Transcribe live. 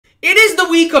It is the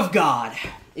week of God.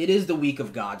 It is the week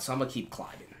of God, so I'm going to keep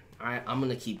climbing. Alright, I'm going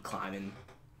to keep climbing.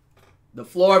 The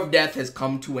Floor of Death has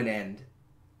come to an end.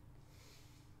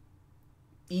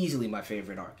 Easily my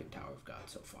favorite arc in Tower of God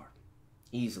so far.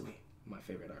 Easily my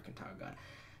favorite arc in Tower of God.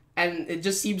 And it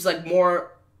just seems like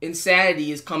more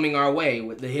insanity is coming our way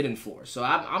with the Hidden Floor. So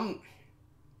I'm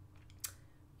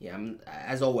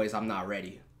as always, I'm not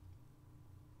ready.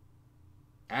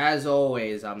 As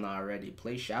always, I'm not ready.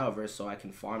 Play Shadowverse so I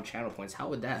can farm channel points. How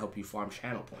would that help you farm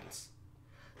channel points?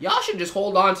 Y'all should just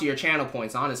hold on to your channel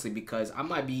points, honestly, because I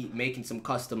might be making some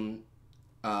custom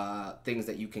things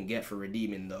that you can get for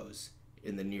redeeming those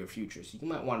in the near future. So you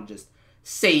might want to just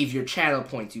save your channel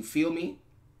points. You feel me?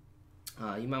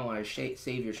 You might want to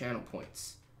save your channel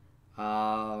points.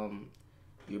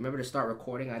 You remember to start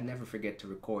recording? I never forget to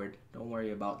record. Don't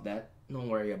worry about that. Don't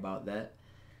worry about that.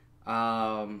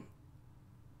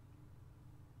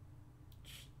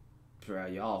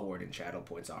 Y'all hoarding channel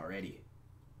points already.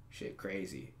 Shit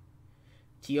crazy.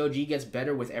 TOG gets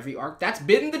better with every arc. That's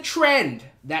been the trend.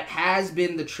 That has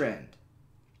been the trend.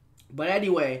 But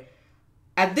anyway,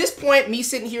 at this point, me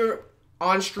sitting here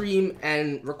on stream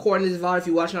and recording this VOD, if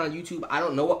you're watching on YouTube, I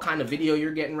don't know what kind of video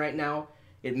you're getting right now.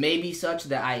 It may be such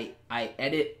that I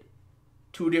edit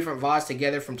 2 different VODs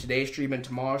together from today's stream and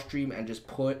tomorrow's stream and just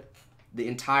put the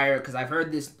entire... Because I've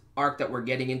heard this arc that we're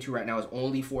getting into right now is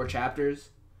only 4 chapters.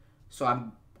 So I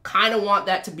kind of want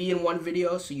that to be in one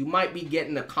video. So you might be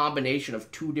getting a combination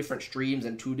of 2 different streams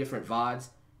and 2 different VODs.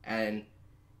 And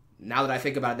now that I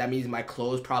think about it, that means my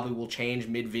clothes probably will change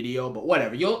mid-video. But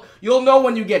whatever. You'll know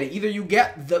when you get it. Either you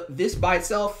get this by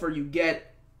itself or you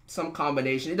get some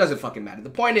combination. It doesn't fucking matter. The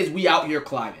point is we out here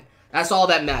climbing. That's all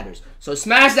that matters. So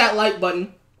smash that like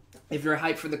button if you're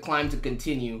hyped for the climb to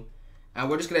continue. And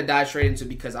we're just going to dive straight into it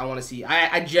because I want to see.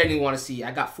 I genuinely want to see.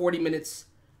 I got 40 minutes.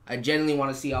 I genuinely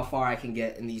want to see how far I can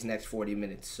get in these next 40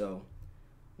 minutes. So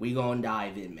we gonna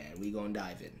dive in, man. We gonna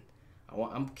dive in.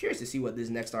 I'm curious to see what this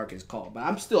next arc is called. But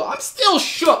I'm still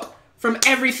shook from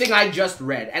everything I just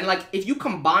read. And like, if you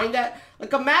combine that,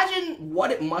 like, imagine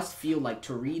what it must feel like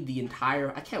to read the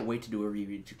entire... I can't wait to do a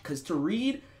reread. Because to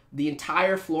read the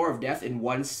entire Floor of Death in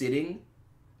one sitting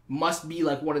must be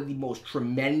like one of the most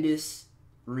tremendous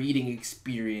reading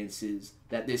experiences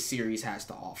that this series has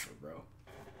to offer, bro.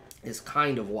 It's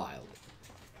kind of wild.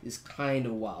 It's kind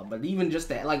of wild. But even just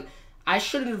that, like, I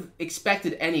shouldn't have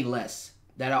expected any less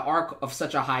that an arc of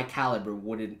such a high caliber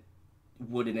wouldn't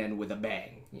end with a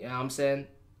bang. You know what I'm saying?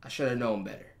 I should have known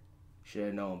better. Should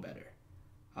have known better.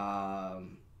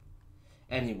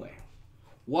 Anyway.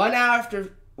 1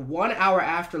 hour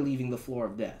after leaving the Floor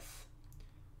of Death.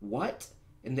 What?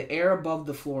 In the air above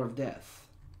the Floor of Death.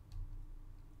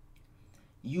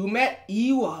 You met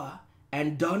Iwa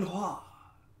and Dunhua.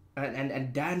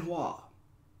 And Danhua.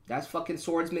 That's fucking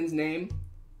Swordsman's name.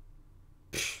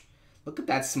 Psh, look at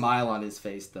that smile on his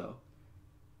face, though.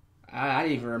 I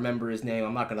didn't even remember his name.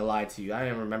 I'm not gonna lie to you. I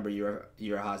didn't remember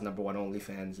Uraha's #1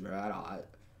 OnlyFans, bro.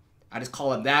 I just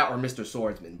call him that or Mr.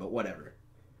 Swordsman, but whatever.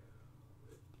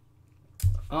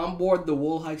 On board the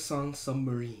Woolhaisang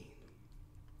submarine.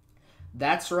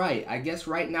 That's right. I guess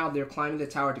right now they're climbing the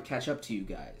tower to catch up to you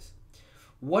guys.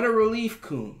 What a relief,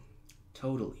 Kun.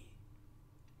 Totally.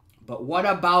 But what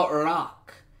about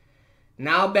Rock?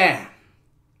 Now, bam.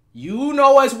 You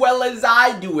know as well as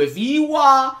I do, if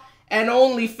Iwa and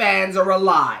OnlyFans are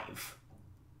alive,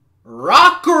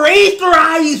 Rock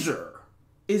Readthrough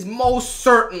is most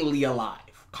certainly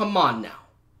alive. Come on now.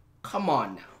 Come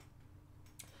on now.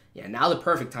 Yeah, now the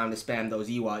perfect time to spam those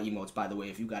Iwa emotes, by the way,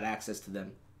 if you got access to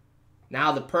them.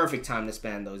 Now the perfect time to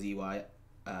spam those Iwa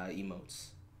emotes.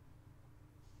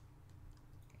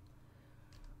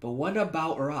 But what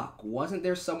about Rock? Wasn't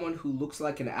there someone who looks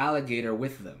like an alligator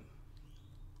with them?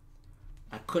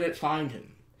 I couldn't find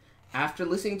him. After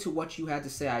listening to what you had to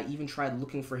say, I even tried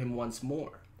looking for him once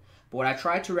more. But when I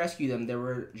tried to rescue them, there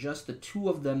were just the 2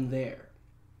 of them there.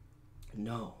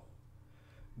 No.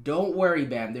 Don't worry,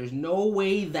 Bam. There's no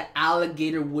way the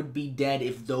alligator would be dead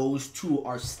if those 2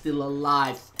 are still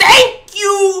alive. Thank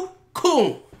you,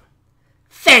 Kun.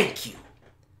 Thank you.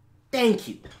 Thank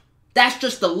you. That's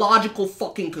just the logical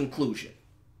fucking conclusion.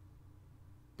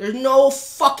 There's no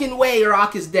fucking way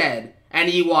Rock is dead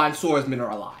and Iwa and Swordsman are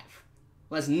alive.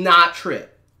 Let's not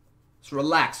trip. Let's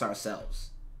relax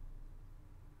ourselves.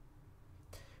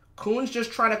 Kun's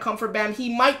just trying to comfort Bam.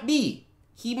 He might be.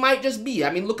 He might just be.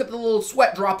 I mean, look at the little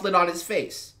sweat droplet on his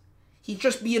face. He's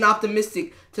just being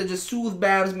optimistic to just soothe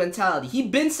Bam's mentality. He's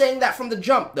been saying that from the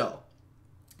jump, though.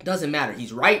 It doesn't matter.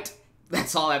 He's right.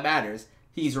 That's all that matters.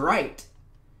 He's right.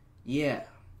 Yeah.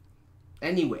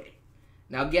 Anyway,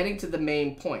 now getting to the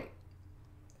main point.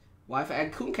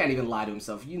 And Kun can't even lie to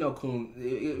himself. You know Kun.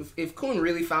 If Kun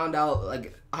really found out,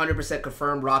 like, 100%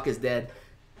 confirmed Rock is dead,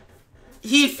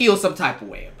 he'd feel some type of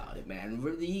way about it,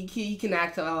 man. He can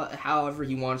act however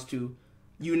he wants to.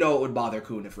 You know it would bother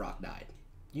Kun if Rock died.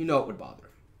 You know it would bother him.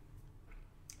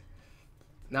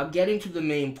 Now, getting to the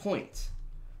main point.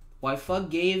 Why Fug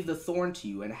gave the thorn to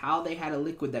you and how they had a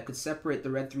liquid that could separate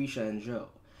the Red Thresha and Joe.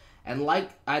 And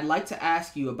I'd like to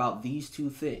ask you about these two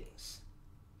things.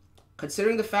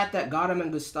 Considering the fact that Gotham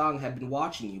and Gustang have been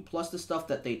watching you, plus the stuff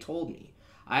that they told me,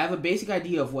 I have a basic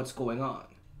idea of what's going on.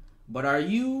 But are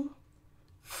you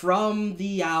from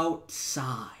the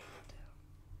outside?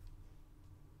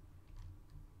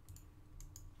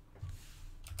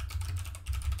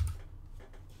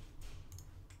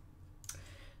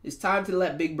 It's time to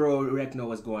let Big Bro Urek know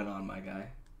what's going on, my guy.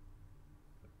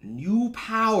 New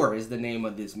Power is the name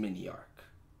of this mini arc.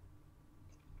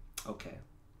 Okay.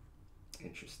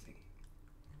 Interesting.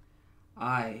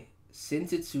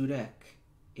 Since it's Urek,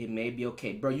 it may be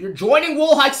okay. Bro, you're joining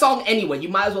Wool Hike Song anyway. You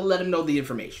might as well let him know the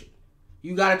information.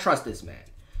 You gotta trust this man.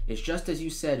 It's just as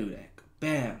you said, Urek.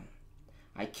 Bam.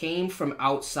 I came from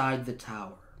outside the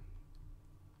tower.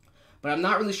 But I'm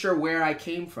not really sure where I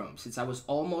came from, since I was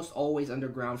almost always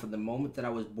underground from the moment that I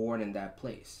was born in that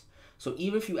place. So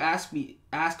even if you ask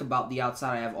about the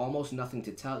outside, I have almost nothing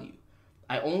to tell you.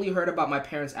 I only heard about my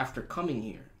parents after coming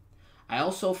here. I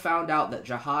also found out that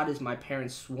Jihad is my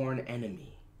parents' sworn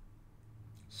enemy.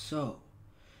 So,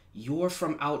 you're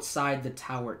from outside the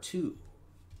tower too.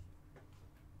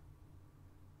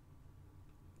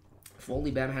 If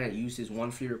only Bam hadn't used his one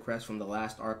free request from the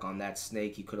last arc on that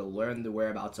snake, he could have learned the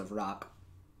whereabouts of Rock.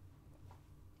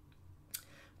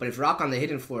 But if Rock on the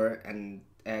hidden floor and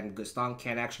Gustang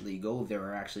can't actually go there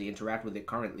or actually interact with it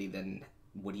currently, then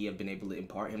would he have been able to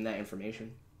impart him that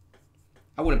information?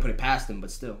 I wouldn't put it past him, but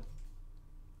still.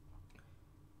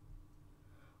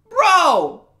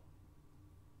 Bro!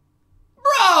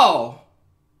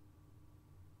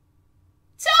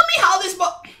 Tell me how this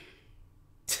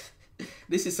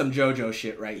This is some JoJo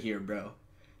shit right here, bro.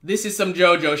 This is some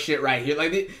JoJo shit right here.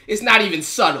 Like, it's not even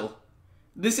subtle.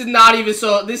 This is not even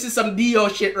so. This is some Dio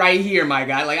shit right here, my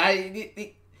guy.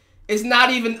 Like, it's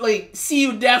not even, like, see,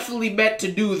 you definitely meant to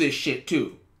do this shit,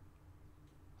 too.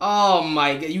 Oh,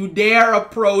 my God. You dare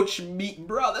approach me.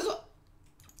 Bro, that's what...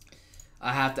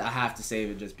 I have to save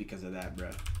it just because of that, bro.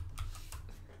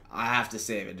 I have to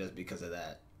save it just because of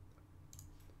that.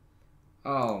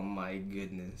 Oh, my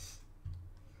goodness.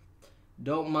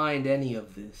 Don't mind any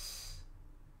of this.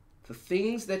 The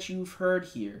things that you've heard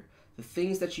here, the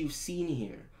things that you've seen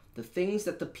here, the things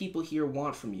that the people here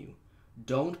want from you,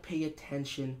 don't pay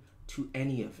attention to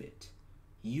any of it.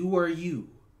 You are you.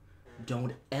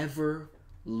 Don't ever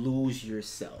lose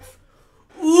yourself.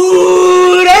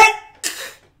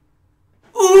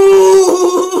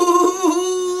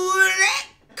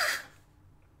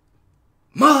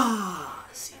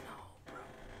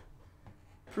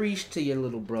 Preach to your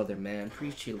little brother, man.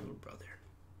 Preach to your little brother.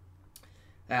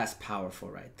 That's powerful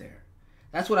right there.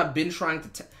 That's what I've been trying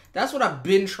to that's what I've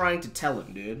been trying to tell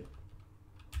him, dude.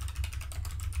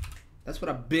 That's what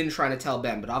I've been trying to tell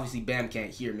Bam, but obviously Bam can't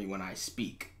hear me when I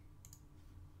speak.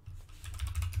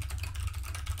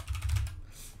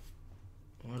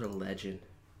 What a legend.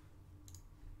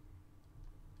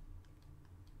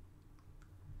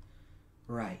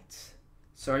 Right.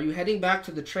 So are you heading back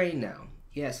to the train now?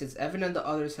 Yes, it's Evan and the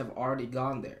others have already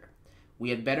gone there.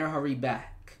 We had better hurry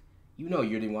back. You know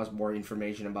Yuri wants more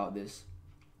information about this.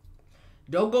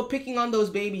 Don't go picking on those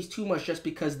babies too much just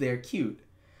because they're cute.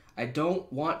 I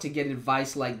don't want to get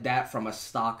advice like that from a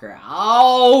stalker.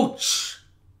 Ouch!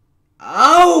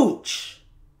 Ouch!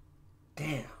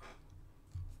 Damn.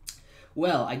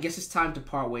 Well, I guess it's time to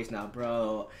part ways now,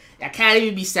 bro. I can't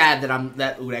even be sad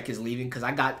that Urek is leaving, because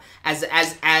I got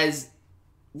as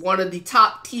one of the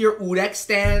top tier Urek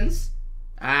stands,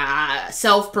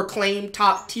 self-proclaimed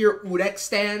top tier Urek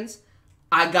stands,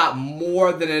 I got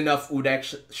more than enough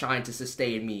Urek shine to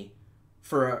sustain me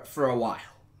for a while.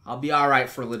 I'll be alright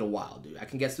for a little while, dude. I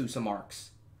can get through some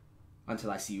arcs until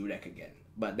I see Urek again.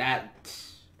 But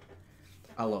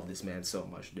I love this man so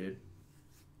much, dude.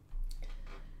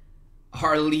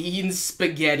 Arlene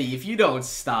Spaghetti, if you don't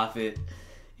stop it.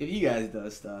 If you guys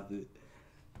don't stop it.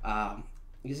 I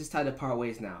guess it's time to part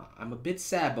ways now. I'm a bit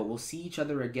sad, but we'll see each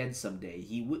other again someday.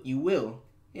 You will.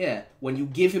 Yeah, when you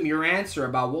give him your answer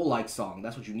about Wolike Song.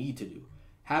 That's what you need to do.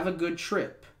 Have a good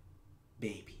trip,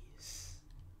 babies.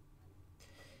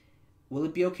 Will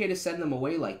it be okay to send them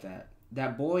away like that?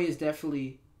 That boy is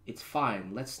definitely... It's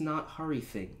fine. Let's not hurry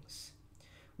things.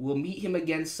 We'll meet him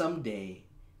again someday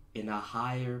in a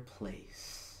higher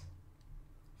place.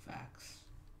 Facts.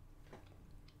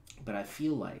 But I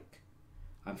feel like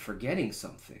I'm forgetting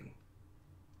something.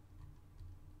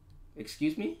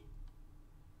 Excuse me?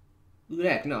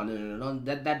 Urek, no.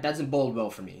 That doesn't bode well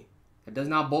for me. That does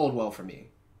not bode well for me.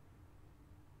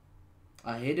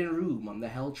 A hidden room on the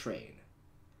Hell train.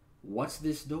 What's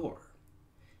this door?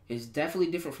 It's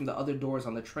definitely different from the other doors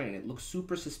on the train. It looks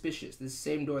super suspicious. This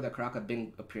same door that Karaka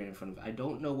Bing appeared in front of. I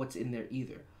don't know what's in there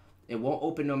either. It won't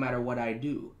open no matter what I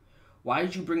do. Why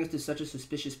did you bring us to such a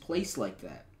suspicious place like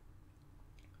that?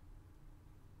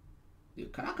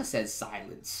 Dude, Karaka says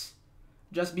silence.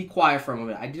 Just be quiet for a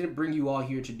moment. I didn't bring you all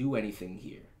here to do anything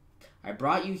here. I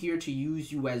brought you here to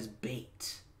use you as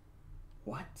bait.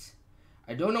 What?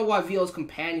 I don't know why VL's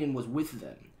companion was with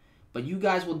them, but you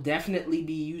guys will definitely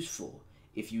be useful.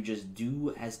 If you just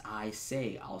do as I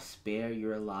say, I'll spare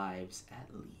your lives at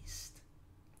least.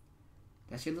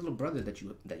 That's your little brother that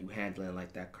you handling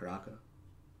like that, Karaka.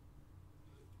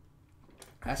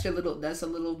 That's a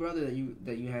little brother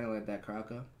that you handle like that,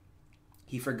 Karaka.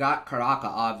 He forgot Karaka,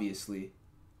 obviously.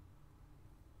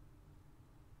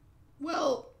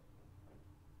 Well,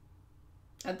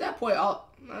 at that point,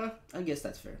 I guess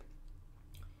that's fair.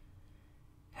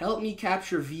 Help me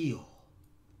capture Veal,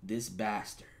 this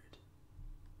bastard.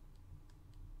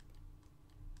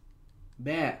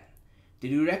 Bam.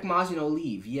 Did Urek Mazino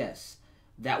leave? Yes.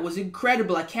 That was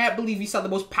incredible. I can't believe we saw the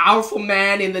most powerful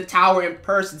man in the tower in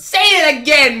person. Say it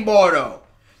again, Bordo.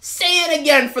 Say it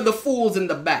again for the fools in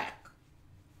the back.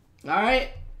 Alright?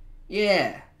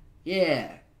 Yeah.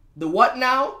 The what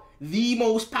now? The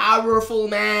most powerful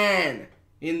man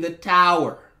in the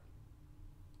tower.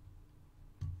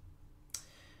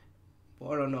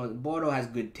 Bordo has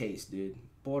good taste, dude.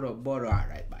 Bordo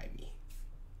alright by me.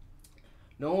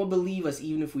 No one will believe us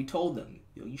even if we told them.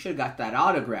 You should have got that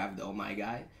autograph, though, my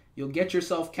guy. You'll get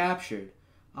yourself captured.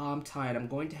 Oh, I'm tired. I'm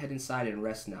going to head inside and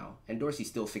rest now. And Dorsey's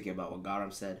still thinking about what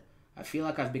Garam said. I feel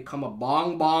like I've become a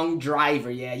bong driver.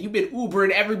 Yeah, you've been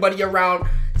Ubering everybody around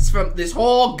from this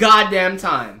whole goddamn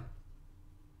time.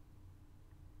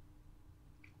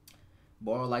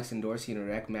 Boro likes Endorsi and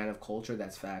Urek, man of culture.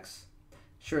 That's facts.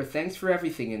 Sure, thanks for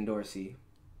everything, Endorsi.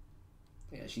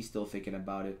 Yeah, she's still thinking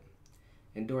about it.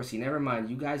 Endorsi, never mind.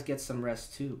 You guys get some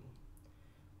rest, too.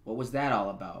 What was that all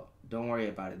about? Don't worry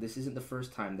about it. This isn't the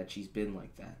first time that she's been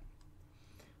like that.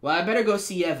 Well, I better go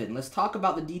see Evan. Let's talk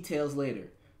about the details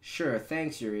later. Sure,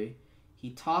 thanks, Yuri.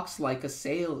 He talks like a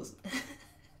sales...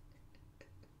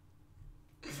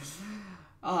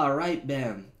 Alright,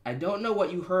 Bam. I don't know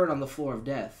what you heard on the floor of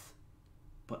death.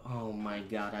 But, oh my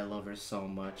god, I love her so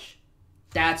much.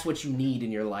 That's what you need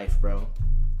in your life, bro.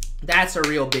 That's a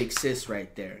real big sis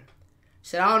right there.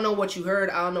 She said, I don't know what you heard.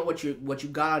 I don't know what you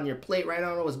got on your plate right now. I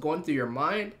don't know what's going through your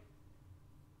mind.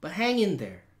 But hang in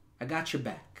there. I got your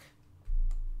back.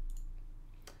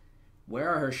 Where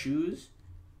are her shoes?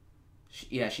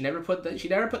 She never put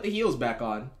the heels back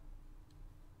on.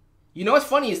 You know what's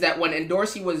funny is that when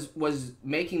Endorsi was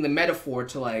making the metaphor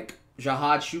to like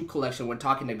Jihad's shoe collection when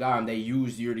talking to Garam, they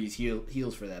used Yuri's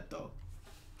heels for that though.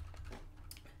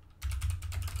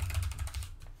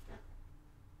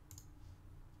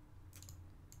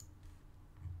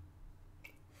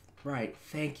 Right,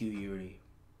 thank you, Yuri.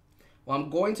 Well, I'm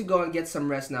going to go and get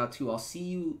some rest now, too. I'll see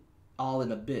you all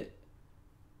in a bit.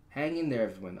 Hang in there,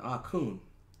 everyone. Kun,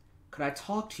 could I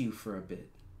talk to you for a bit?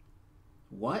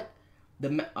 What?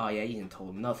 Oh, yeah, he ain't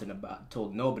told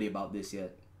nobody about this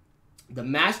yet. The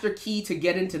master key to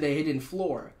get into the hidden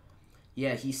floor.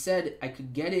 Yeah, he said I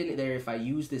could get in there if I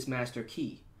use this master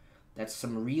key. That's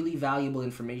some really valuable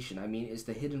information. I mean, it's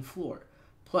the hidden floor.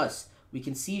 Plus, we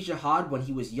can see Jihad when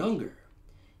he was younger.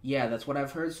 Yeah, that's what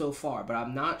I've heard so far, but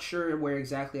I'm not sure where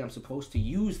exactly I'm supposed to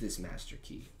use this master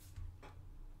key.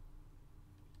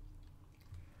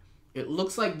 It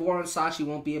looks like Boro and Sachi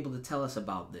won't be able to tell us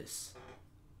about this,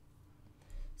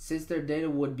 since their data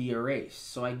would be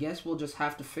erased, so I guess we'll just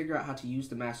have to figure out how to use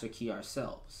the master key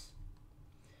ourselves.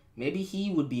 Maybe he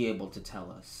would be able to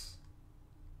tell us.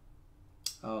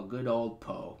 Oh, good old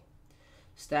Poe.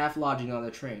 Staff lodging on the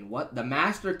train. What? The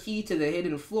master key to the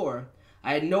hidden floor?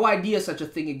 I had no idea such a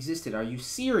thing existed. Are you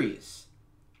serious?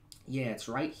 Yeah, it's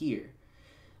right here.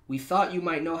 We thought you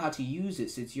might know how to use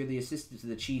it since you're the assistant to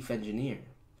the chief engineer.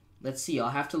 Let's see, I'll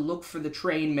have to look for the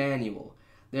train manual.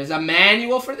 There's a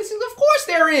manual for this? Of course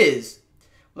there is!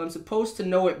 Well, I'm supposed to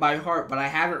know it by heart, but I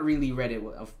haven't really read it.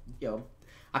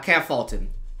 I can't fault him.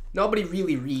 Nobody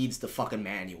really reads the fucking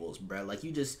manuals, bro. Like,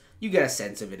 you get a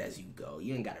sense of it as you go.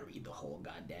 You ain't gotta read the whole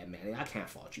goddamn manual. I can't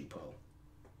fault you, Poe.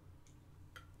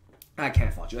 I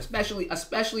can't fault you.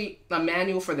 Especially a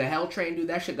manual for the Hell Train, dude.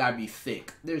 That shit gotta be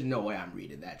thick. There's no way I'm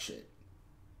reading that shit.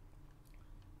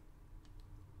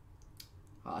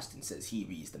 Austin says he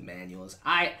reads the manuals.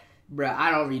 Bruh,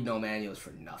 I don't read no manuals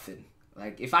for nothing.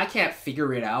 Like, if I can't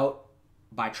figure it out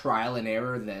by trial and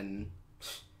error, then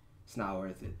it's not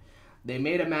worth it. They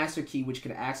made a master key which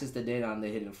can access the data on the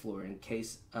hidden floor in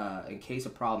case a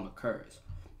problem occurs.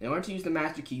 In order to use the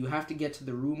master key, you have to get to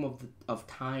the room of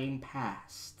time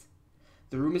past.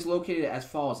 The room is located as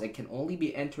follows and can only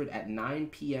be entered at 9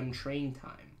 p.m. train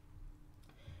time.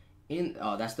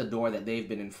 That's the door that they've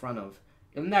been in front of.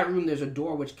 In that room, there's a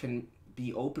door which can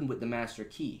be opened with the master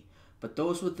key. But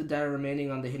those with the data remaining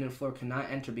on the hidden floor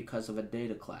cannot enter because of a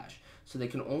data clash. So they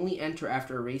can only enter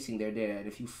after erasing their data. And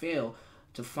if you fail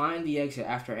to find the exit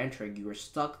after entering, you are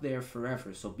stuck there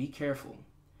forever. So be careful.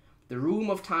 The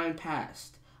room of time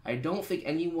past. I don't think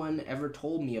anyone ever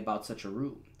told me about such a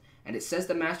room. And it says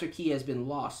the master key has been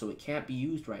lost, so it can't be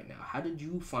used right now. How did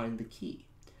you find the key?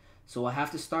 So I'll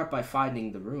have to start by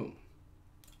finding the room.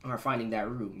 Or finding that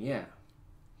room, yeah.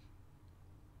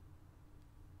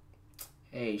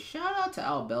 Hey, shout out to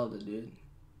Albelda, dude.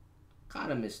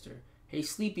 Kinda mister. Hey,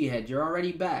 sleepyhead, you're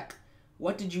already back.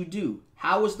 What did you do?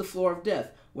 How was the floor of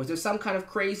death? Was there some kind of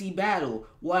crazy battle?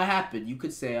 What happened? You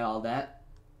could say all that.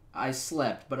 I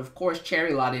slept, but of course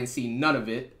Cherry Law didn't see none of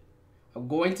it. I'm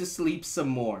going to sleep some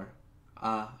more.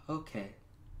 Okay.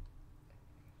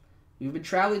 We've been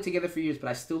traveling together for years, but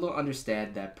I still don't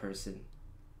understand that person.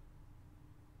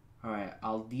 Alright,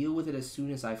 I'll deal with it as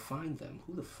soon as I find them.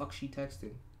 Who the fuck's she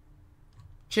texting?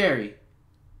 Cherry.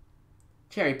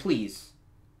 Cherry, please.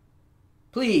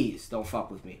 Please don't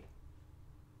fuck with me.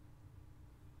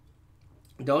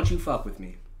 Don't you fuck with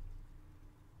me.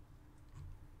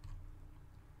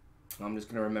 I'm just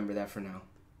gonna remember that for now.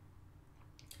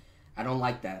 I don't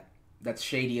like that. That's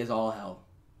shady as all hell.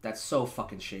 That's so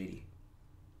fucking shady.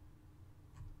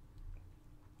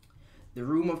 The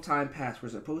room of time past. We're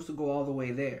supposed to go all the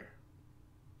way there.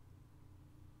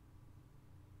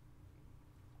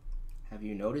 Have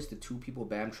you noticed the two people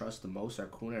Bam trusts the most are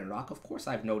Kuna and Rock? Of course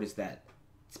I've noticed that.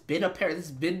 It's been apparent.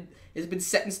 It's been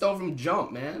set in stone from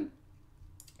jump, man.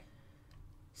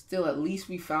 Still, at least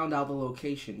we found out the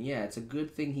location. Yeah, it's a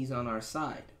good thing he's on our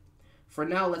side. For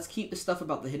now, let's keep the stuff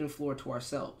about the hidden floor to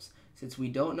ourselves, since we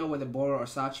don't know whether Boro or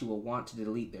Sachi will want to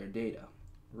delete their data.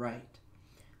 Right.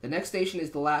 The next station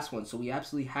is the last one, so we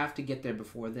absolutely have to get there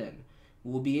before then.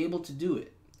 We'll be able to do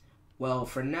it. Well,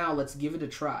 for now, let's give it a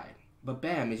try. But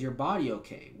Bam, is your body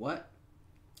okay? What?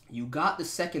 You got the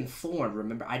second thorn,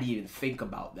 remember? I didn't even think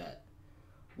about that.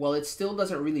 Well, it still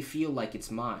doesn't really feel like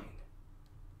it's mine.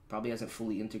 Probably hasn't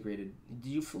fully integrated. Did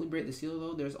you fully break the seal,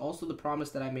 though? There's also the promise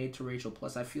that I made to Rachel.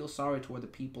 Plus, I feel sorry toward the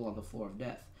people on the floor of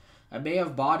death. I may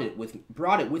have brought it with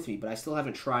me, but I still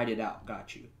haven't tried it out.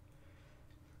 Got you.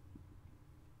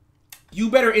 You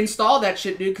better install that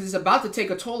shit, dude, because it's about to take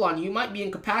a toll on you. You might be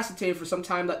incapacitated for some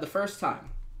time like the first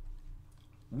time.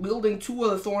 Wielding 2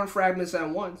 of the thorn fragments at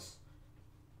once.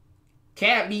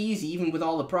 Can't be easy, even with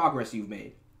all the progress you've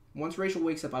made. Once Rachel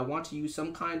wakes up, I want to use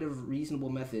some kind of reasonable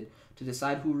method to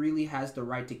decide who really has the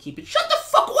right to keep it. Shut the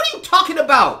fuck! What are you talking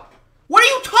about? What are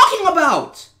you talking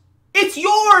about? It's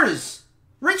yours!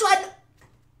 Rachel had...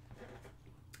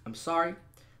 I'm sorry. I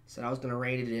said I was going to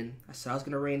rein it in.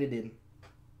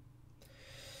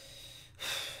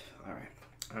 Alright.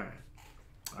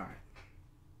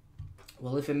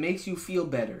 Well, if it makes you feel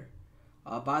better.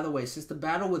 By the way, since the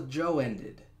battle with Joe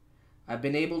ended, I've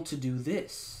been able to do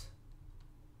this.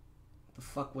 The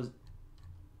fuck was...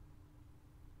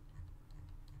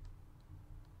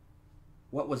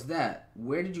 What was that?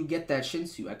 Where did you get that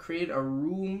Shinsu? I created a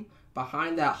room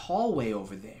behind that hallway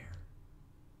over there.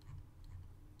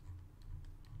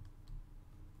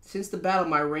 Since the battle,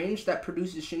 my range that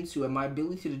produces Shinsu and my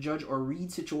ability to judge or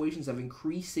read situations have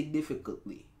increased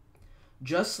significantly.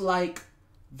 Just like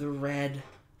the red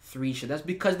 3 shit. That's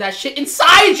because that shit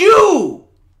inside you!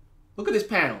 Look at this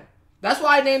panel. That's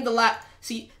why I named the last...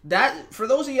 See, that, for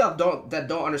those of y'all that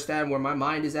don't understand where my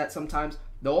mind is at sometimes,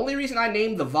 the only reason I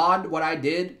named the VOD what I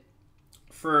did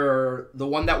for the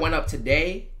one that went up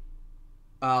today,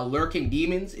 Lurking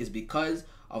Demons, is because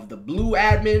of the blue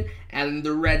admin and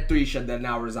the red 3 shit that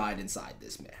now reside inside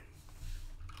this man.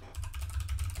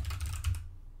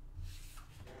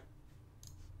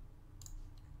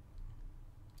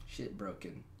 Shit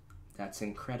broken. That's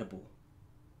incredible.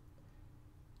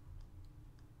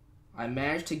 I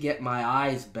managed to get my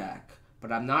eyes back,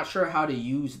 but I'm not sure how to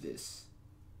use this.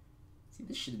 See,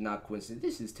 this shit is not coincidence.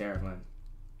 This is terrifying.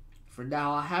 For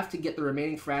now, I'll have to get the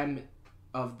remaining fragment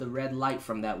of the red light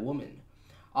from that woman.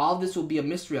 All of this will be a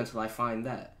mystery until I find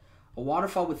that. A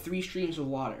waterfall with 3 streams of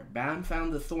water. Bam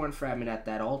found the thorn fragment at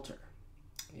that altar.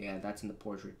 Yeah, that's in the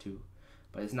portrait too.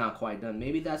 But it's not quite done.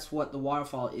 Maybe that's what the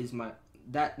waterfall is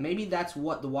maybe that's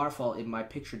what the waterfall in my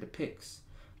picture depicts.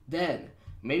 Then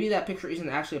maybe that picture isn't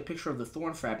actually a picture of the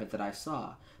thorn fragment that I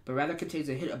saw, but rather contains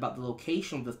a hint about the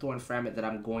location of the thorn fragment that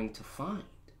I'm going to find.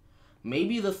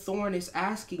 Maybe the thorn is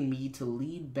asking me to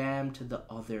lead Bam to the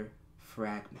other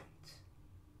fragment.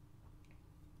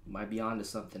 You might be onto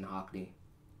something, Hockney.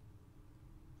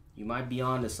 You might be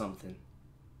onto something.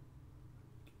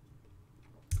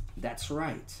 That's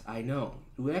right, I know.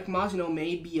 Uek Mazino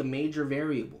may be a major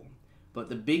variable, but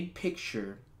the big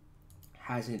picture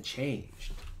hasn't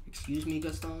changed. Excuse me,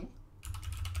 Gaston?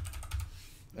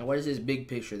 Now, what is this big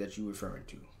picture that you're referring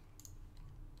to?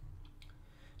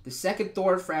 The second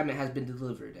thorn fragment has been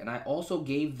delivered, and I also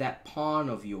gave that pawn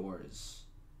of yours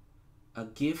a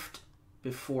gift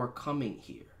before coming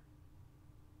here.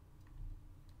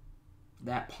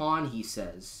 That pawn, he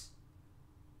says.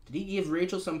 Did he give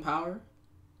Rachel some power?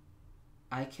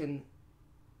 I can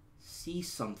see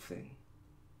something.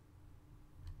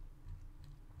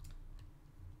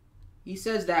 He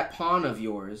says that pawn of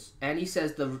yours, and he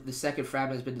says the second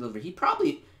fragment has been delivered. He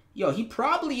probably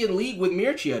in league with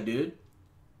Mircea, dude.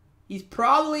 He's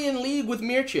probably in league with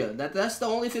Mircea. That's the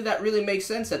only thing that really makes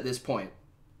sense at this point.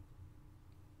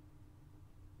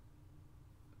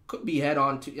 Could be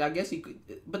head-on, too. I guess he could.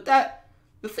 But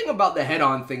the thing about the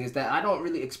head-on thing is that I don't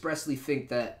really expressly think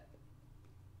that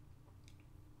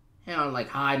head-on, like,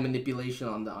 high manipulation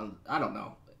on I don't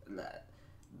know.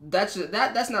 That's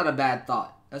not a bad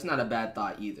thought. That's not a bad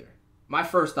thought either. My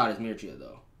first thought is Mircea,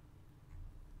 though.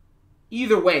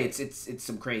 Either way, it's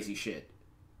some crazy shit.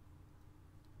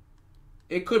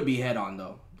 It could be head-on,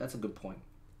 though. That's a good point.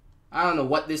 I don't know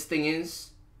what this thing is.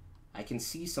 I can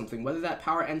see something. Whether that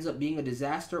power ends up being a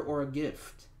disaster or a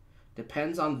gift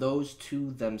depends on those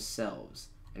two themselves.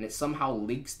 And it somehow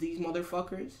links these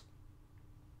motherfuckers.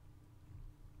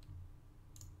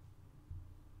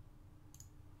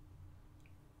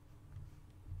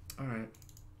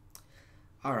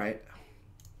 Alright,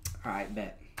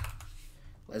 bet.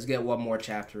 Let's get one more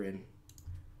chapter in.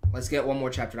 I'm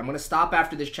going to stop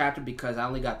after this chapter because I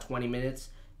only got 20 minutes.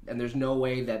 And there's no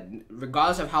way that,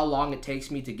 regardless of how long it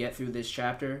takes me to get through this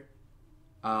chapter,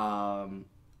 you know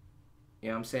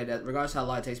what I'm saying? That regardless of how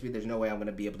long it takes me, there's no way I'm going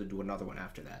to be able to do another one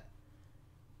after that.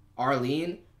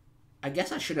 Arlene, I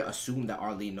guess I shouldn't assume that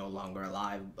Arlene no longer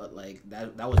alive, but like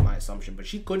that was my assumption. But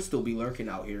she could still be lurking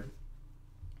out here.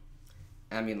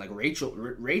 I mean, like Rachel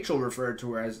referred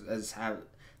to her as how,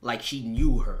 like she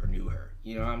knew her.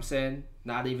 You know what I'm saying?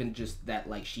 Not even just that,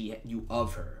 like she knew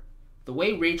of her. The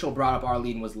way Rachel brought up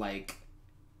Arlene was like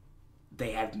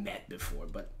they had met before,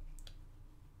 but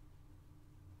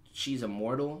she's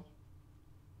immortal.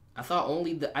 I thought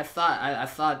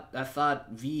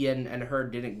V and her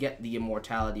didn't get the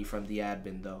immortality from the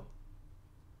admin though.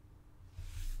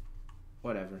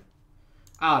 Whatever.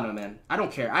 I don't know, man. I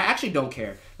don't care. I actually don't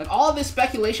care. Like, all of this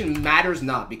speculation matters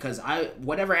not, because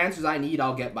whatever answers I need,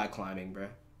 I'll get by climbing, bruh.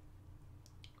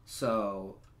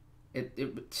 So, it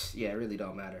really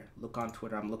don't matter. Look on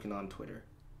Twitter. I'm looking on Twitter.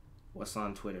 What's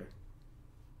on Twitter?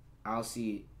 I'll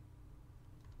see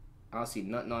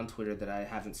nothing on Twitter that I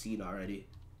haven't seen already.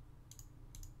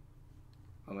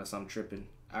 Unless I'm tripping.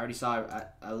 I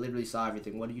literally saw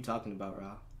everything. What are you talking about,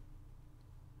 Ra?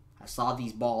 I saw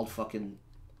these bald fucking...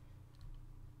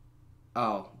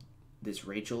 Oh, this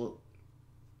Rachel.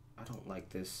 I don't like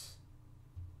this.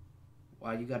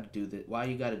 Why you gotta do this? Why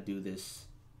you gotta do this?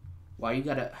 Why you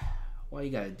gotta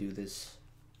do this?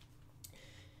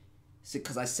 Is it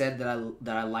because I said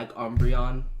that I like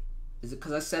Umbreon? Is it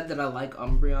because I said that I like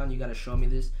Umbreon? You gotta show me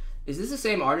this. Is this the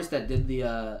same artist that did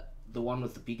the one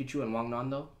with the Pikachu and Wangnan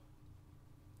though?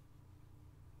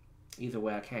 Either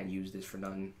way, I can't use this for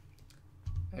nothing.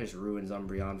 That just ruins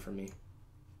Umbreon for me.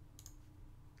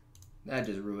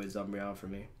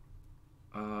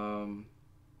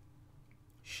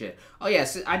 Shit. Oh yeah,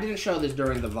 I didn't show this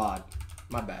during the VOD.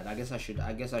 My bad. I guess I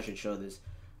should show this.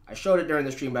 I showed it during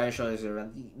the stream, but I didn't show this.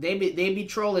 They be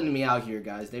trolling me out here,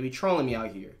 guys. They be trolling me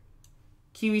out here.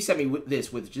 Kiwi sent me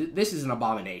this is an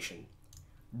abomination.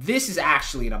 This is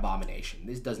actually an abomination.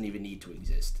 This doesn't even need to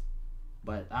exist.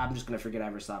 But I'm just gonna forget I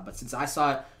ever saw it. But since I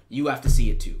saw it, you have to see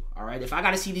it too. Alright? If I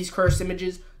gotta see these cursed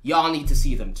images, y'all need to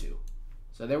see them too.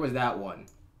 So there was that one.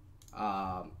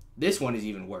 This one is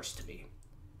even worse to me.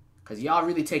 Because y'all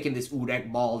really taking this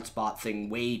Urek bald spot thing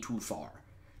way too far.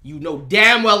 You know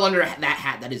damn well under that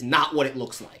hat that is not what it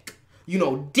looks like. You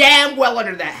know damn well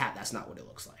under that hat that's not what it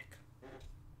looks like.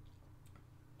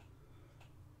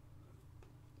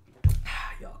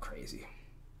 Y'all crazy.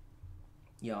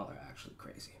 Y'all are actually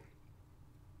crazy.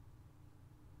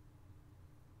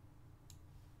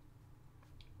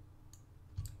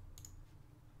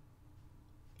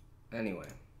 Anyway,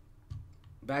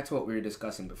 back to what we were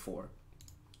discussing before.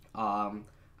 I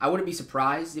wouldn't be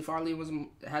surprised if Arlene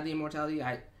had the immortality.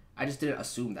 I just didn't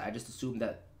assume that. I just assumed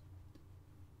that.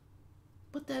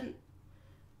 But then,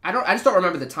 I just don't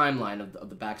remember the timeline of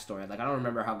the backstory. Like, I don't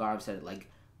remember how Garb said it. Like,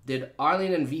 did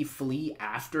Arlene and V flee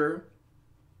after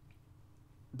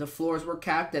the floors were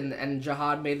capped and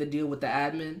Jihad made the deal with the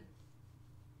admin?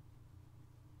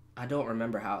 I don't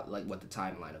remember how, like, what the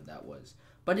timeline of that was.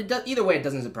 But either way, it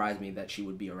doesn't surprise me that she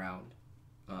would be around.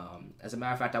 As a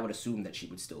matter of fact, I would assume that she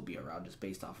would still be around just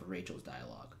based off of Rachel's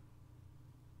dialogue.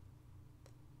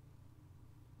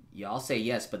 Y'all say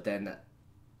yes, but then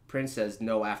Prince says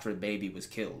no after the baby was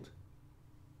killed.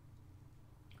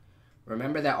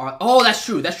 Remember that? Oh, that's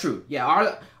true. That's true.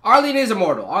 Yeah, Arlene is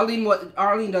immortal.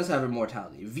 Arlene does have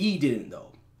immortality. V didn't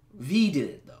though.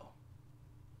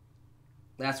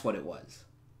 That's what it was.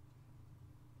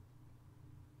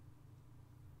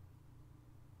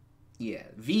 Yeah,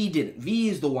 V didn't. V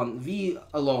is the one. V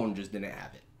alone just didn't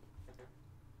have it.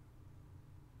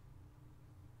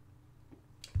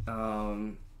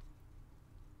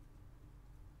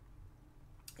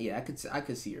 Yeah, I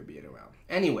could see her being around.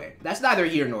 Anyway, that's neither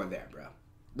here nor there, bro.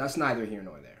 That's neither here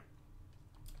nor there.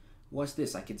 What's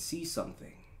this? I can see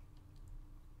something.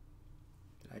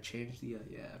 Did I change the...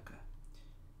 yeah, okay.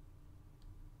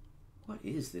 What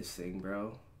is this thing,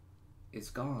 bro? It's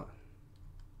gone.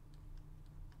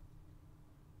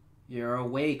 You're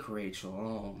awake, Rachel.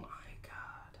 Oh my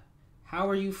god. How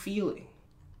are you feeling?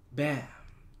 Bam.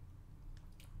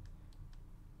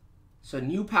 So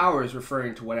new power is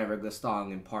referring to whatever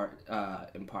Gaston in part. I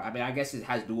mean, I guess it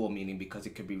has dual meaning because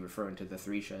it could be referring to the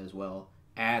Thresha as well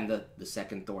and the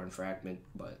second Thorn fragment,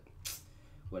 but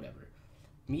whatever.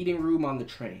 Meeting room on the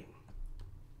train.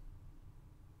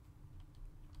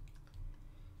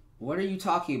 What are you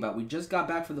talking about? We just got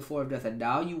back from the floor of death and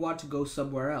now you want to go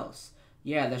somewhere else.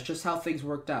 Yeah, that's just how things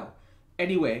worked out.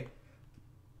 Anyway,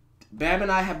 Bam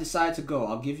and I have decided to go.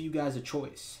 I'll give you guys a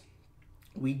choice.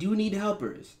 We do need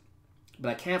helpers, but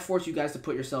I can't force you guys to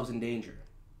put yourselves in danger.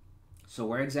 So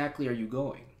where exactly are you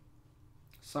going?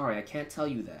 Sorry, I can't tell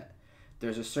you that.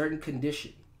 There's a certain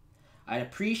condition. I'd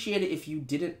appreciate it if you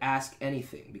didn't ask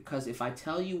anything, because if I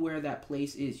tell you where that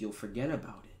place is, you'll forget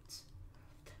about it.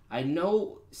 I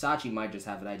know Sachi might just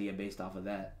have an idea based off of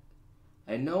that.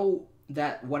 I know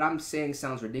that what I'm saying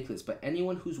sounds ridiculous, but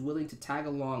anyone who's willing to tag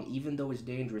along, even though it's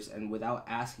dangerous and without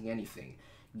asking anything,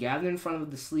 gather in front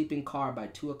of the sleeping car by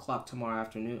 2 o'clock tomorrow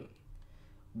afternoon.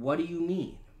 What do you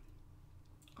mean?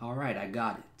 Alright, I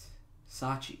got it.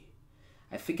 Sachi.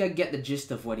 I think I get the gist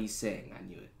of what he's saying. I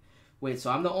knew it. Wait,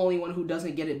 so I'm the only one who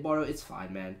doesn't get it, Boro? It's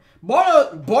fine, man.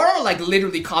 Boro, like,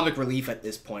 literally comic relief at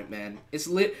this point, man.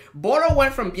 Boro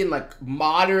went from being, like,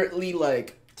 moderately,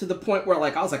 like, to the point where,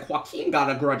 like, I was like, Joaquin got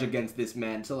a grudge against this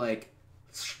man, to, like,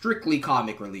 strictly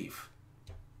comic relief.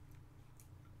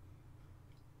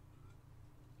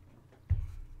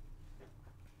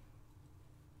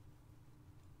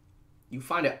 You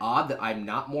find it odd that I'm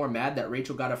not more mad that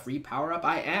Rachel got a free power-up?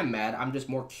 I am mad. I'm just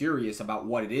more curious about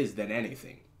what it is than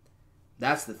anything.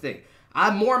 That's the thing.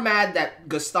 I'm more mad that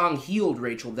Gaston healed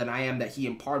Rachel than I am that he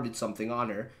imparted something on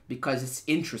her, because it's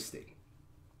interesting.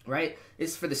 Right?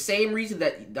 It's for the same reason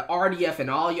that the RDF and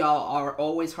all y'all are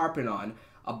always harping on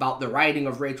about the writing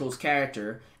of Rachel's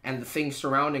character and the things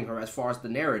surrounding her as far as the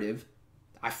narrative.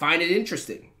 I find it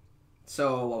interesting.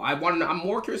 So I'm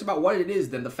more curious about what it is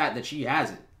than the fact that she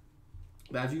has it.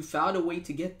 But have you found a way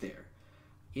to get there?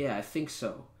 Yeah, I think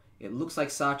so. It looks like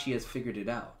Sachi has figured it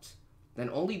out. Then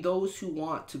only those who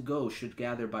want to go should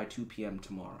gather by 2 p.m.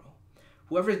 tomorrow.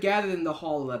 Whoever's gathered in the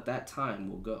hall at that time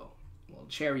will go. Well,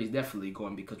 Cherry's definitely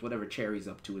going because whatever Cherry's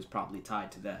up to is probably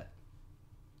tied to that.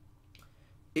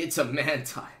 It's a man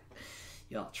time.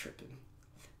 Y'all tripping.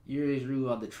 You're Rue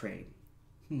on the train.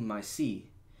 I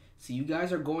see. So you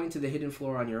guys are going to the hidden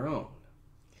floor on your own.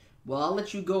 Well, I'll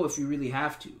let you go if you really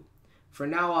have to. For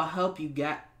now, I'll help you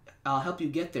get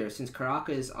there since Karaka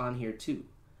is on here too.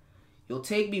 You'll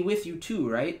take me with you too,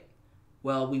 right?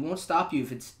 Well, we won't stop you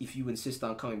if you insist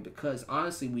on coming because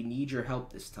honestly, we need your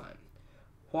help this time.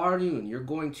 Hwaryun, you're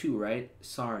going too, right?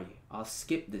 Sorry, I'll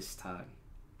skip this time.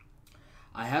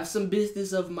 I have some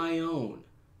business of my own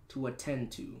to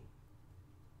attend to.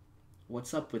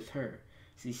 What's up with her?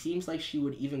 She seems like she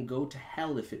would even go to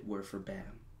hell if it were for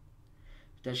Bam.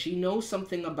 Does she know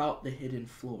something about the hidden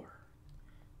floor?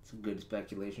 It's a good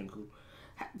speculation. Cool.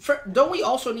 Don't we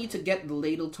also need to get the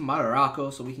ladle to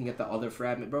Madarako so we can get the other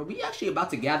fragment? Bro, we actually about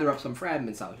to gather up some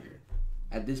fragments out here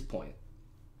at this point.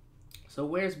 So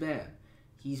where's Bam?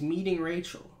 He's meeting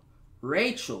Rachel.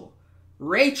 Rachel,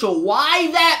 why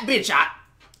that bitch?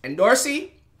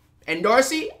 ENDORSI?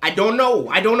 ENDORSI, I don't know.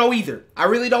 I don't know either. I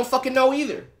really don't fucking know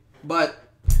either. But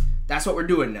that's what we're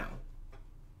doing now.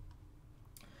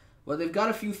 Well, they've got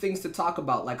a few things to talk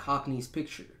about, like Hockney's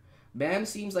picture. Bam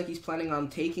seems like he's planning on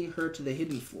taking her to the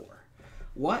hidden floor.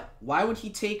 What? Why would he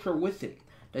take her with him?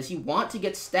 Does he want to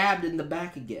get stabbed in the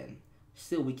back again?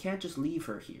 Still, we can't just leave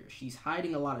her here. She's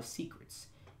hiding a lot of secrets.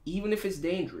 Even if it's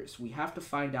dangerous, we have to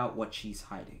find out what she's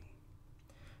hiding.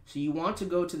 So you want to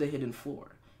go to the hidden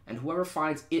floor, and whoever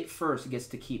finds it first gets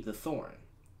to keep the thorn.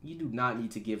 You do not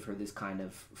need to give her this kind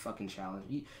of fucking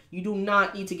challenge. You do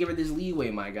not need to give her this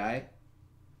leeway, my guy.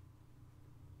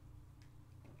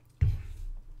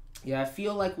 Yeah, I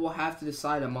feel like we'll have to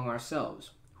decide among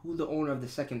ourselves who the owner of the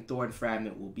second thorn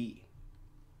fragment will be.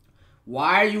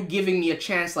 Why are you giving me a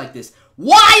chance like this?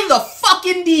 Why the fuck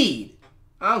indeed?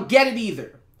 I don't get it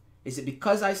either. Is it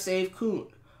because I saved Kun?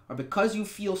 Or because you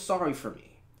feel sorry for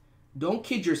me? Don't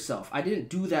kid yourself. I didn't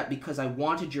do that because I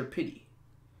wanted your pity.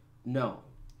 No,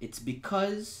 it's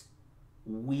because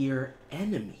we're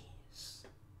enemies.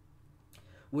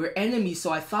 We're enemies,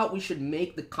 so I thought we should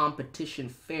make the competition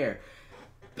fair.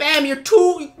 Bam, you're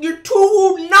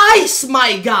too nice,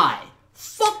 my guy.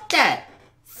 Fuck that.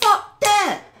 Fuck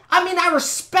that. I mean, I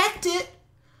respect it,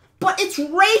 but it's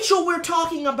Rachel we're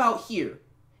talking about here.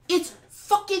 It's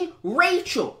fucking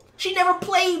Rachel. She never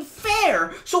played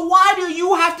fair, so why do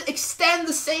you have to extend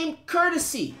the same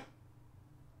courtesy?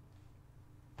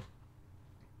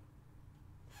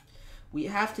 We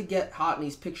have to get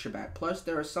Hockney's picture back. Plus,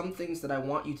 there are some things that I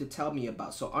want you to tell me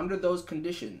about. So under those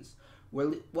conditions,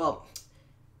 well,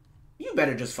 you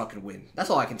better just fucking win. That's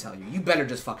all I can tell you. You better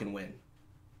just fucking win.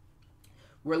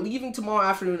 We're leaving tomorrow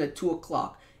afternoon at 2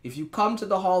 o'clock. If you come to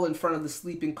the hall in front of the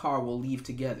sleeping car, we'll leave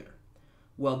together.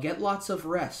 Well, get lots of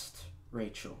rest,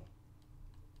 Rachel.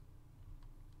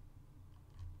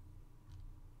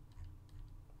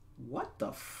 What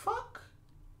the fuck?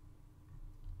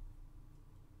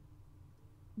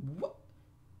 What?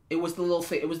 It was the little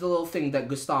thing. It was the little thing that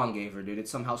Gaston gave her, dude. It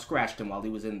somehow scratched him while he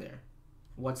was in there.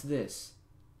 What's this?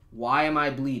 Why am I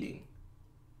bleeding?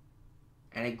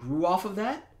 And it grew off of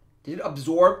that? Did it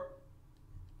absorb?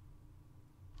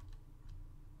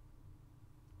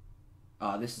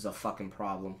 Oh, this is a fucking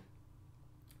problem.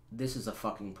 This is a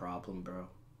fucking problem, bro.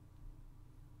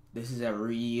 This is a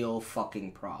real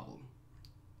fucking problem.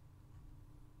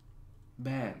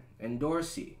 Bam.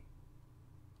 ENDORSI.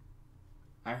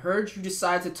 I heard you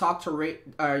decided to talk to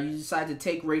you decided to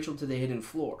take Rachel to the hidden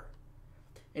floor.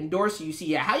 ENDORSI, you see,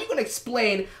 yeah, how you gonna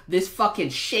explain this fucking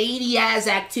shady-ass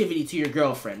activity to your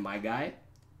girlfriend, my guy?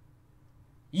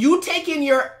 You taking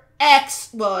your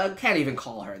ex, well, I can't even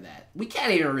call her that. We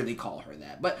can't even really call her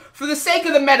that. But for the sake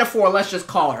of the metaphor, let's just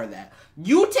call her that.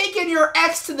 You taking your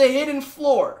ex to the hidden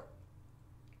floor,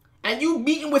 and you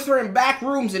meeting with her in back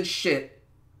rooms and shit,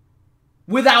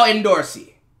 without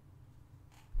ENDORSI.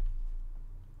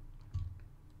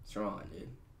 What's wrong, dude?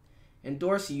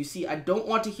 ENDORSI, you see, I don't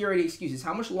want to hear any excuses.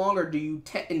 How much longer do you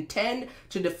intend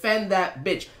to defend that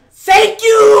bitch? Thank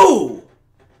you!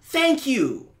 Thank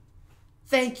you.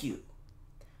 Thank you.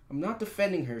 I'm not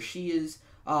defending her. She is,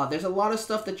 there's a lot of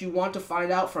stuff that you want to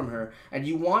find out from her, and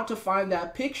you want to find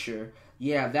that picture.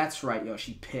 Yeah, that's right, yo,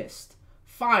 she pissed.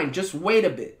 Fine, just wait a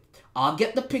bit. I'll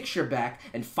get the picture back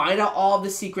and find out all the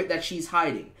secret that she's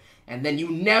hiding. And then you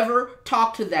never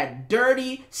talk to that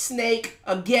dirty snake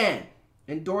again.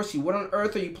 ENDORSI, what on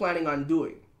earth are you planning on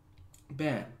doing?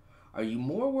 Bam. Are you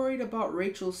more worried about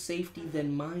Rachel's safety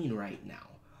than mine right now?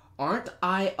 Aren't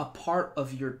I a part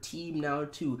of your team now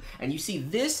too? And you see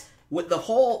this with the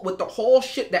whole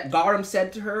shit that Garam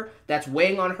said to her that's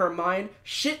weighing on her mind,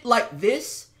 shit like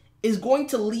this is going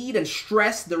to lead and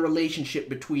stress the relationship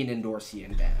between ENDORSI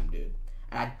and Bam, dude.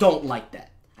 And I don't like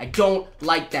that. I don't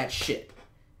like that shit.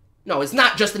 No, it's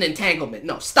not just an entanglement.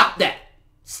 No, stop that.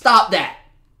 Stop that.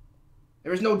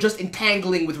 There is no just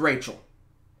entangling with Rachel.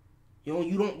 If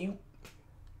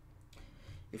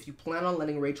you plan on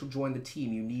letting Rachel join the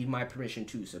team, you need my permission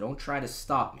too, so don't try to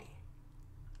stop me.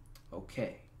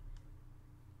 Okay.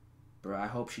 Bro, I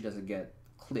hope she doesn't get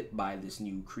clipped by this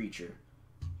new creature.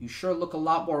 You sure look a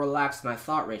lot more relaxed than I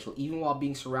thought, Rachel, even while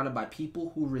being surrounded by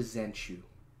people who resent you.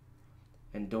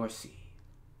 ENDORSI.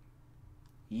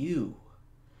 You.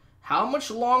 How much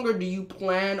longer do you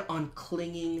plan on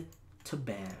clinging to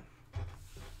Bam?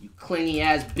 You clingy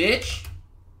ass bitch.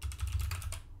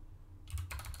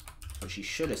 That's what she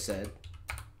should have said.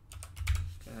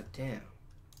 God damn.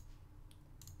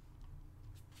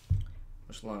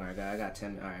 Much longer? I got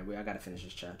 10. All right, I gotta finish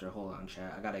this chapter. Hold on,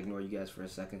 chat. I gotta ignore you guys for a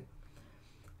second.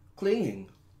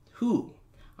 Clinging. Who?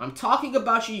 I'm talking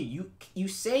about you. You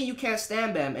say you can't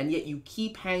stand Bam, and yet you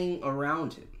keep hanging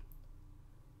around him.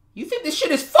 You think this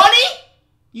shit is funny?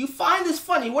 You find this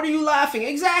funny. What are you laughing?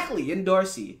 Exactly.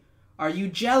 ENDORSI, are you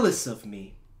jealous of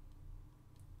me?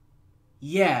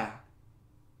 Yeah.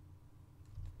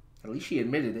 At least she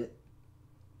admitted it.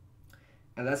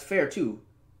 And that's fair too.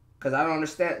 Because I don't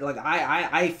understand. Like,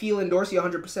 I feel ENDORSI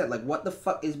 100%. Like, what the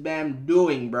fuck is Bam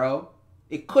doing, bro?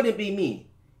 It couldn't be me.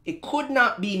 It could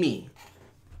not be me.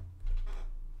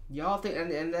 Y'all think,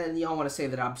 and then y'all want to say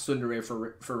that I'm tsundere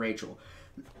for Rachel.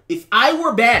 If I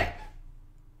were Bam,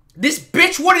 this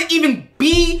bitch wouldn't even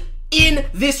be in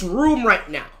this room right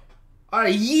now. I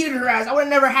would have yeeted her ass. I would have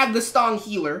never had the Stong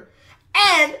healer.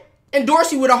 And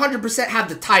ENDORSI would 100% have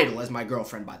the title as my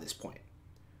girlfriend by this point.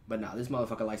 But no, this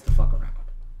motherfucker likes to fuck around.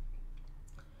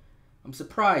 I'm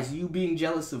surprised you being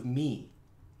jealous of me.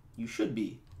 You should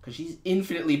be, because she's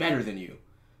infinitely better than you.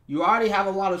 You already have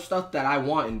a lot of stuff that I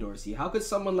want, ENDORSI. How could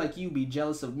someone like you be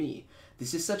jealous of me?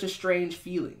 This is such a strange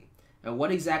feeling. And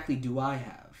what exactly do I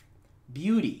have?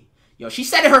 Beauty. Yo, she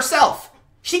said it herself.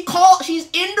 She's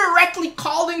indirectly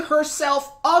calling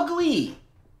herself ugly.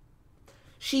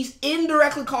 She's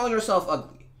indirectly calling herself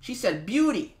ugly. She said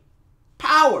beauty,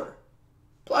 power,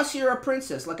 plus you're a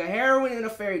princess, like a heroine in a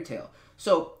fairy tale.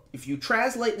 So if you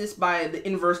translate this by the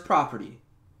inverse property,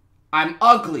 I'm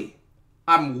ugly,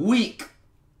 I'm weak,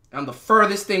 I'm the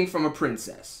furthest thing from a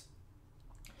princess.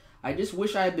 I just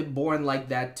wish I had been born like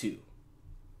that too.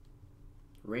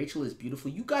 Rachel is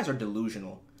beautiful. You guys are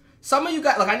delusional. Some of you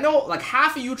guys, like, I know, like,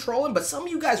 half of you trolling, but some of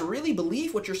you guys really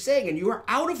believe what you're saying, and you are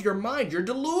out of your mind. You're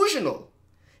delusional.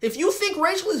 If you think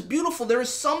Rachel is beautiful, there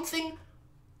is something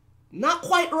not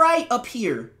quite right up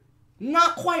here.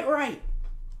 Not quite right.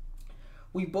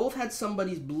 We both had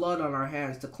somebody's blood on our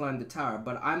hands to climb the tower,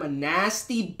 but I'm a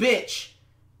nasty bitch.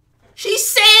 She's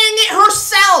saying it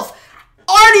herself.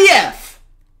 RDF,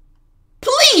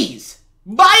 please,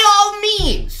 by all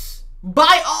means,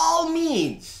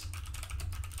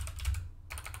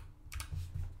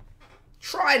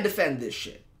 try and defend this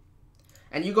shit.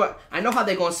 And you go, I know how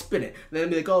they're going to spin it. They're going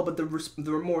to be like, oh, but the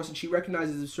remorse, and she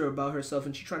recognizes it's about herself,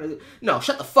 and she's trying to... No,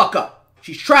 shut the fuck up.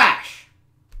 She's trash.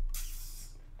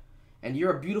 And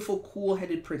you're a beautiful,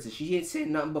 cool-headed princess. She ain't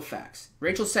saying nothing but facts.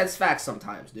 Rachel says facts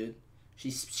sometimes, dude.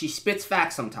 She spits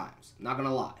facts sometimes. Not going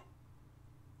to lie.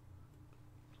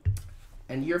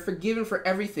 And you're forgiven for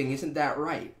everything. Isn't that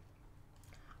right?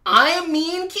 I am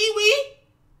mean, Kiwi?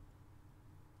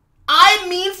 I'm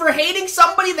mean for hating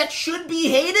somebody that should be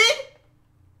hated?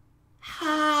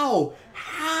 How?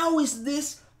 How is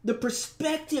this the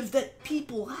perspective that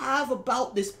people have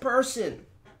about this person?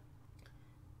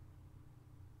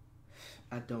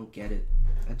 I don't get it.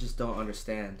 I just don't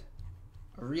understand.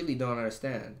 I really don't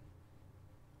understand.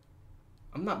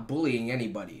 I'm not bullying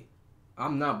anybody.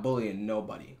 I'm not bullying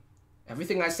nobody.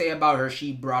 Everything I say about her,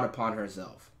 she brought upon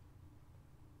herself.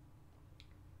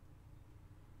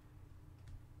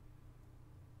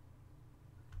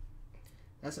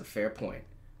 That's a fair point.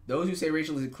 Those who say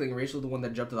Rachel is a cling, Rachel is the one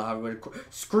that jumped to the Hollywood,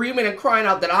 screaming and crying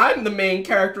out that I'm the main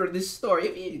character of this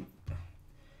story.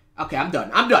 Okay, I'm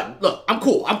done. I'm done. Look, I'm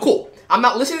cool. I'm cool. I'm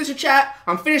not listening to your chat.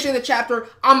 I'm finishing the chapter.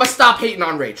 I'm going to stop hating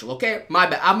on Rachel, okay? My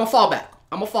bad. I'm going to fall back.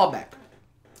 I'm going to fall back.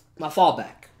 I'm going to fall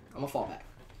back. I'm going to fall back.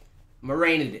 I'm going to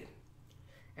rein it in.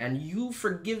 And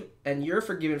you're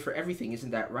forgiven for everything,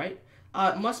 isn't that right?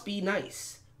 It must be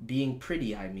nice. Being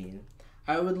pretty, I mean.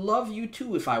 I would love you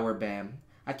too if I were Bam.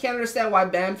 I can't understand why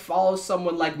Bam follows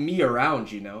someone like me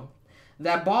around, you know?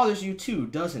 That bothers you too,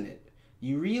 doesn't it?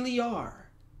 You really are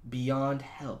beyond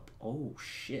help. Oh,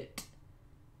 shit.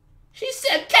 She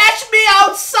said, catch me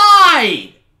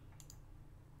outside!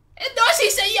 And Darcy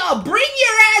said, yo, bring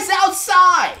your ass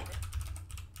outside!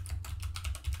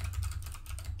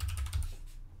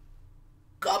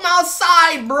 Come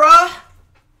outside, bruh!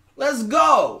 Let's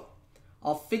go!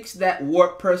 I'll fix that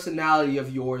warped personality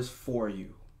of yours for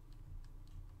you.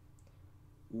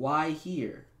 Why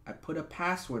here? I put a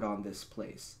password on this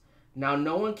place. Now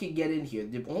no one can get in here.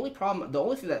 The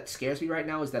only thing that scares me right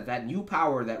now is that new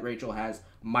power that Rachel has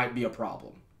might be a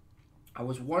problem. I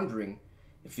was wondering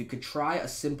if you could try a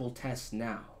simple test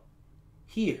now.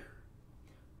 Here.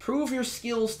 Prove your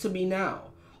skills to me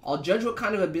now. I'll judge what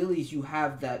kind of abilities you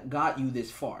have that got you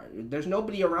this far. There's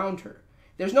nobody around her.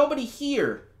 There's nobody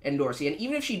here, ENDORSI, and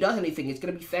even if she does anything, it's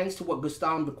going to be thanks to what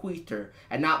Gustav bequeathed her,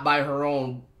 and not by her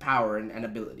own power and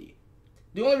ability.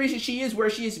 The only reason she is where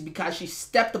she is because she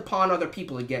stepped upon other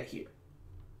people to get here.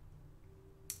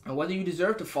 And whether you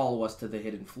deserve to follow us to the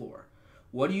hidden floor.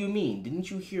 What do you mean? Didn't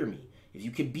you hear me? If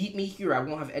you can beat me here, I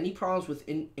won't have any problems with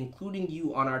including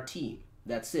you on our team.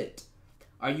 That's it.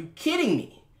 Are you kidding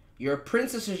me? You're a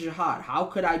princess of Jihad. How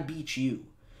could I beat you?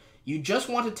 You just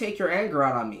want to take your anger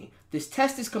out on me. This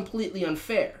test is completely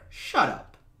unfair. Shut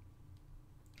up.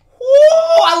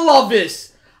 Ooh, I love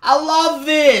this. I love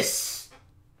this.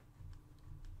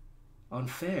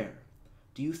 Unfair.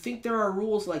 Do you think there are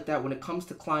rules like that when it comes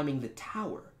to climbing the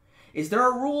tower? Is there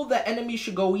a rule that enemies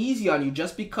should go easy on you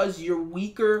just because you're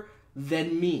weaker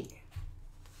than me?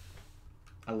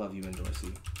 I love you,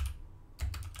 ENDORSI.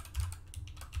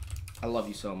 I love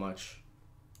you so much.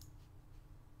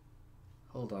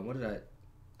 Hold on, oh, I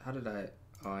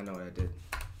know what I did.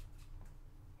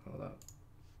 Hold up.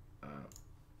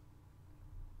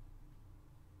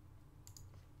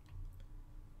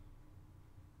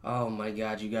 Oh my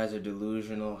god, you guys are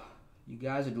delusional. You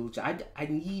guys are delusional. I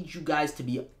need you guys to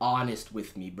be honest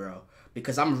with me, bro.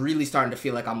 Because I'm really starting to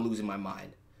feel like I'm losing my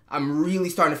mind. I'm really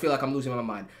starting to feel like I'm losing my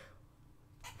mind.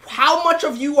 How much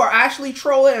of you are actually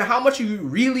trolling and how much of you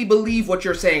really believe what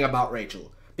you're saying about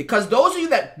Rachel? Because those of you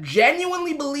that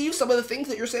genuinely believe some of the things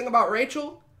that you're saying about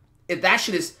Rachel, that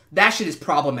shit is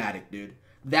problematic, dude.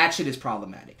 That shit is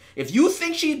problematic. If you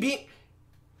think she's being...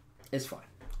 It's fine.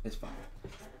 It's fine.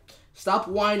 Stop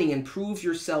whining and prove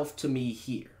yourself to me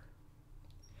here.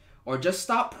 Or just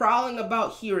stop prowling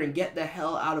about here and get the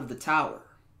hell out of the tower.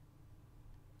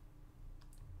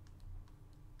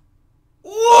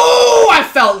 Ooh, I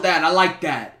felt that. I like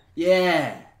that.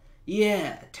 Yeah.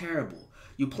 Yeah, terrible.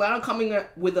 You plan on coming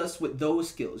with us with those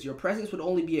skills. Your presence would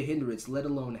only be a hindrance, let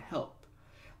alone help.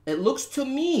 It looks to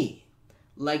me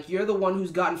like you're the one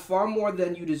who's gotten far more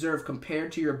than you deserve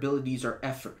compared to your abilities or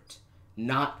effort.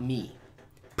 Not me.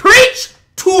 Preach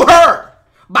to her!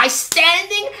 By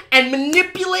standing and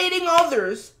manipulating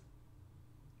others,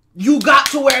 you got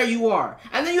to where you are.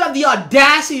 And then you have the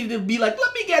audacity to be like,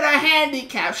 let me get a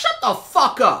handicap. Shut the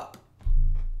fuck up.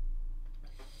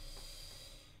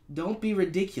 Don't be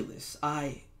ridiculous.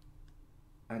 I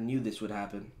knew this would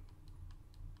happen.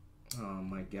 Oh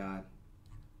my god.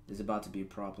 There's about to be a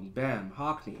problem. Bam.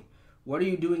 Hockney. What are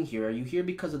you doing here? Are you here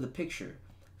because of the picture?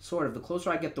 Sort of. The closer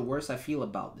I get, the worse I feel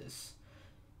about this.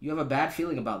 You have a bad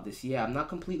feeling about this. Yeah, I'm not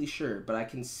completely sure, but I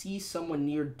can see someone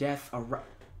near death around.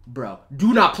 Bro,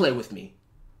 do not play with me.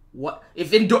 What?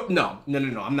 If No,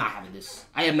 I'm not having this.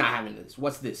 I am not having this.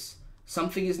 What's this?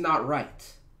 Something is not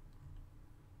right.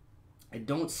 I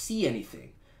don't see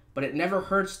anything, but it never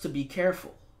hurts to be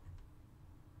careful.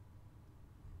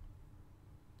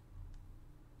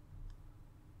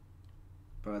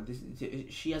 Bro,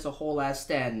 she has a whole ass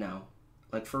stand now.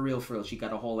 Like, for real, she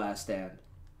got a whole ass stand.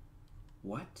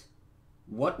 What?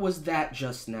 What was that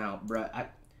just now, bro?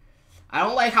 I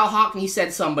don't like how Hockney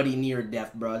said somebody near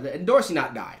death, bro. ENDORSI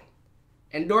not dying.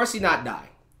 ENDORSI not dying.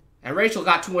 And Rachel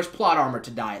got too much plot armor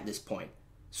to die at this point.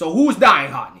 So who's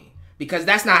dying, Hockney? Because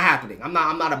that's not happening. I'm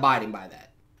not abiding by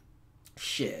that.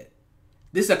 Shit.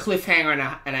 This is a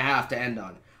cliffhanger and a half to end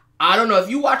on. I don't know. If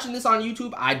you're watching this on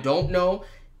YouTube, I don't know.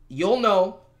 You'll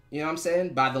know, you know what I'm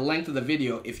saying, by the length of the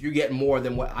video if you get more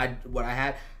than what I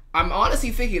had. I'm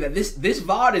honestly thinking that this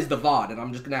VOD is the VOD, and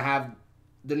I'm just going to have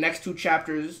the next 2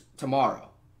 chapters tomorrow.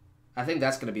 I think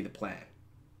that's going to be the plan.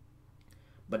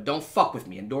 But don't fuck with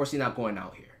me. ENDORSI not going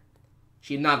out here.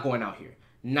 She's not going out here.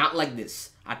 Not like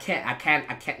this. I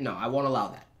can't. No, I won't allow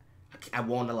that. I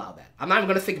won't allow that. I'm not even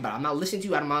going to think about it. I'm not listening to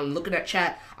you. I'm not looking at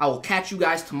chat. I will catch you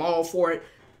guys tomorrow for it.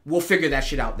 We'll figure that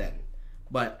shit out then.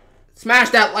 But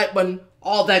smash that like button.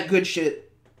 All that good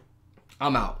shit.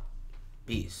 I'm out.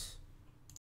 Peace.